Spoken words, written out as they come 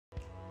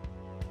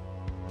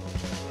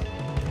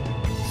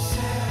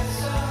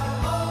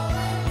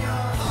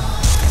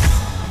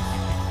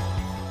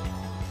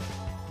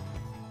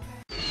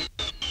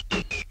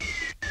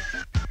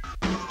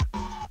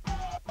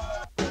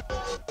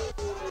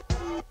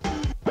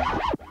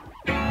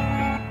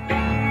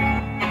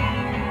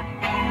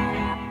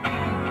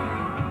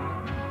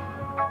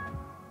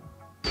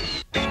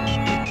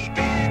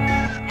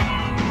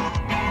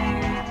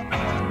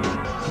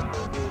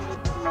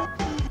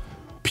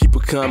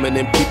coming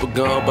and people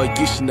gone, but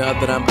you should know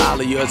that I'm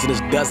all of yours, and this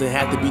doesn't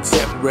have to be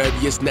temporary.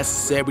 It's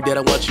necessary that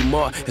I want you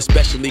more,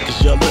 especially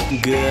cause you're looking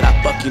good.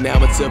 I fuck you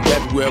now until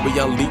February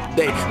on leap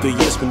day. 3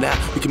 years from now,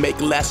 we can make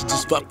it last or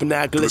just fuck for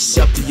now. Girl, it's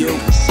up to you,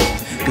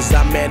 cause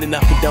I'm man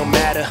enough, it don't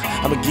matter.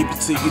 I'ma give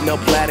it to you, no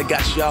platter.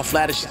 Got you all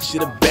flattered, shit, you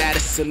the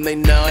baddest, and they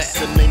know it.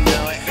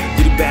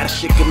 You the baddest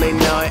shit, and they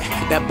know it.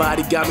 That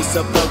body got me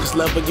so focused,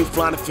 love when you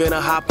flying, finna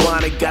hop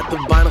on it. Got the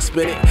vinyl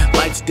spinning,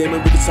 lights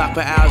dimming, we can talk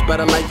for hours.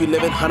 Better life we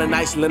living, 100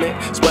 nights linen,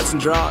 sweats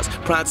and draws.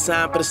 Prime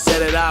time for to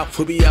set it off,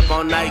 we'll be up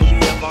all night.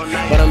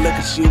 But I look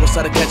at you, I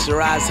start to catch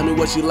your eyes. Tell me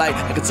what you like,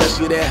 I can touch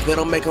you there. They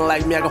don't make them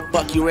like me, I gon'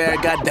 fuck you rare,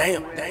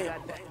 goddamn.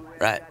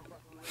 Right.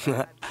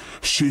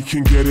 She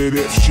can get it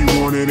if she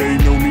want it,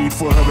 ain't no need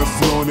for her to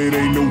flaunt it.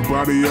 Ain't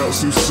nobody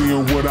else who's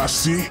seeing what I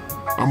see.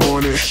 I'm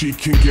on it. She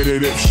can get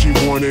it if she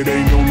want it,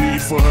 ain't no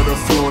need for her to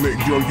flaunt it.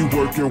 Girl, you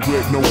working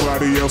with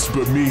nobody else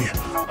but me.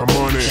 I'm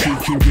on it. She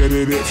can get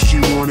it if she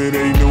want it,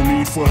 ain't no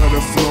need for her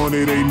to flaunt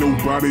it. Ain't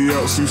nobody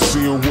else who's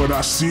seeing what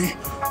I see.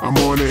 I'm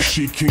on it.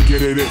 She can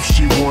get it if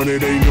she want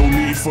it, ain't no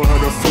need for her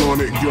to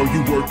flaunt it. Girl,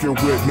 you working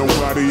with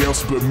nobody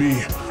else but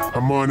me.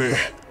 I'm on it.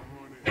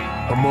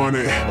 I'm on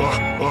it,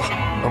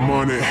 I'm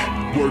on it.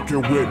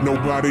 Working with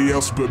nobody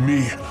else but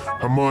me.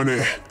 I'm on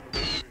it.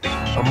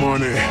 I'm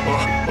on it,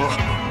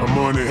 I'm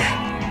on it.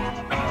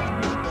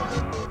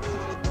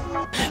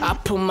 I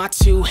put my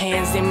 2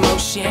 hands in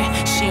motion.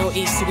 She don't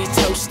eat, so we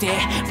toasting.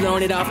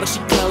 Blowing it off like she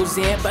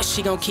closing, but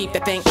she gon' keep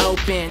that thing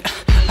open.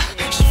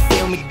 She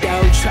feel me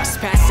though,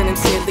 trespassing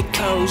until it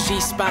close.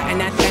 She spotting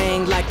that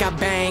thing like I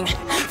bang.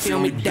 Feel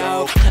me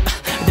though.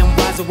 Them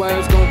wiser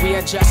words gon'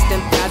 readjust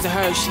them thighs of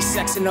her. She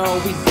sexing all,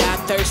 we die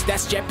thirst.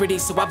 That's jeopardy,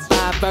 so I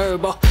buy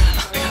verbal.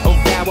 Oh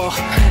vowel,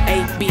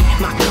 8-beat,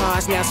 my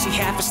cars. Now she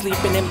half asleep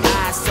in them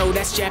eyes. So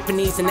that's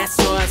Japanese and that's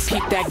ours.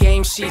 Keep that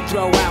game she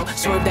throw out.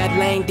 Swerve that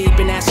lane deep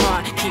and that's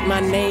hard. Keep my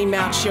name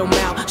out your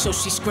mouth. So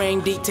she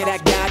scream deep to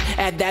that God.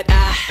 Add that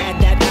I, add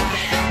that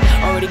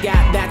I. Already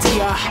got that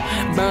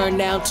TR. Burn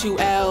down 2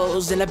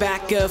 L's in the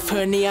back of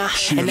her neon.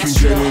 She can get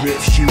it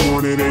if she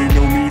want it, ain't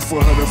no need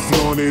for her to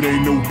flaunt it.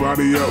 Ain't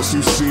nobody else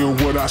who's seeing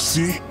what I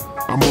see.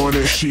 I'm on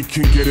it. She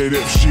can get it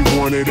if she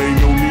want it, ain't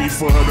no need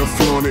for her to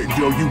flaunt it.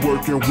 Girl, you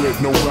working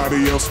with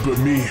nobody else but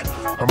me.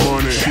 I'm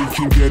on it. She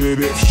can get it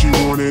if she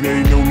want it,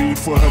 ain't no need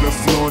for her to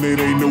flaunt it.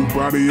 Ain't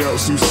nobody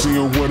else who's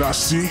seeing what I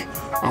see.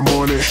 I'm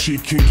on it. She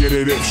can get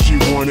it if she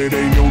want it,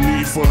 ain't no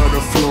need for her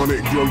to flaunt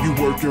it. Girl, you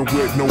working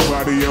with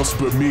nobody else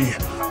but me.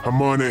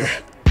 I'm on it.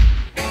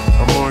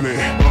 I'm on it.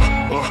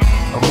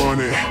 I'm on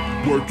it.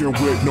 Working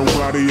with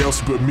nobody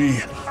else but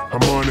me.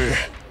 I'm on it.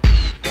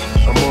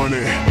 I'm on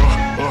it.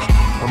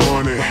 I'm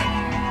on it.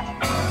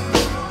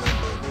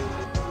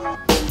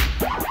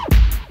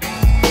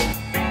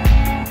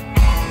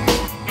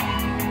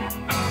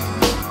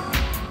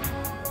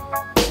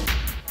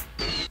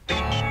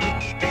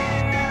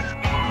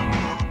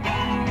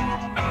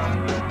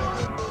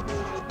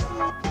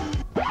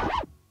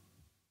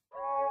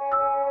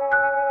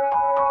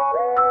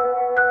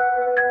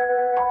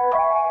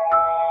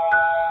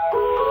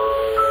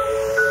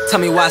 Tell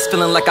me why it's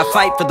feeling like I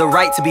fight for the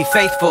right to be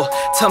faithful.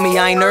 Tell me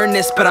I ain't earned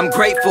this, but I'm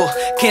grateful.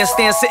 Can't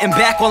stand sitting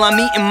back while I'm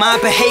eating mine,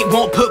 but hate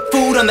won't put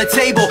food on the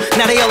table.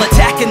 Now they all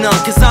attacking them,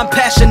 cause I'm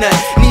passionate.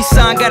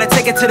 Nissan gotta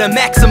take it to the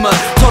maxima.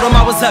 Told them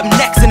I was up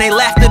next and they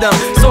laughed at them.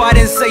 So I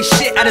didn't say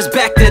shit, I just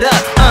backed it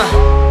up,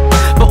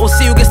 But we'll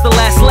see who gets the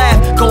last laugh.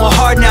 Going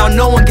hard now,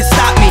 no one can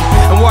stop me.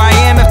 And where I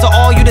am after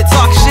all you that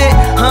talk shit,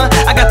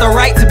 I got the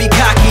right to be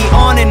cocky.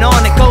 On and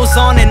on, it goes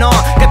on and on.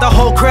 Got the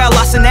whole crowd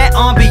lost in that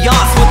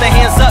ambiance. With their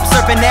hands up,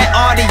 surfing that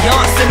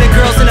audience. And the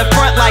girls in the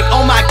front like,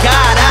 oh my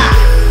God,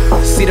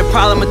 See the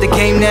problem with the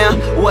game now?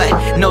 What?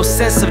 No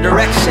sense of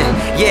direction.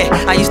 Yeah,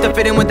 I used to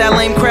fit in with that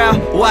lame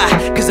crowd. Why?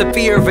 Cause of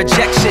fear of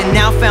rejection.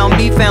 Now found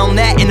me, found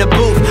that in the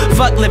booth.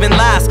 Fuck living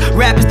lies,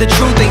 rap is the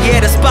truth. And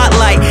yeah, the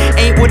spotlight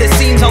ain't what it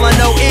seems. All I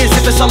know is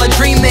if it's all a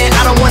dream, then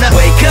I don't wanna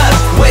wake up,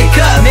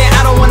 man,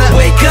 I don't wanna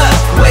wake up,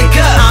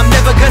 I'm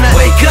never gonna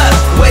wake up,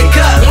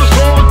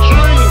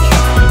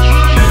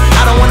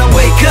 I don't wanna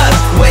wake up,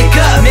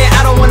 man,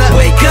 I don't wanna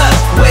wake up,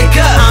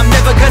 I'm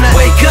never gonna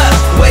wake up,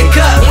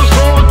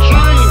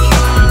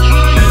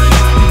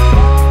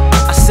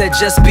 I said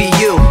just be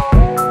you.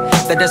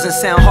 That doesn't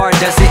sound hard,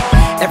 does it?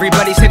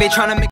 Everybody say they tryna make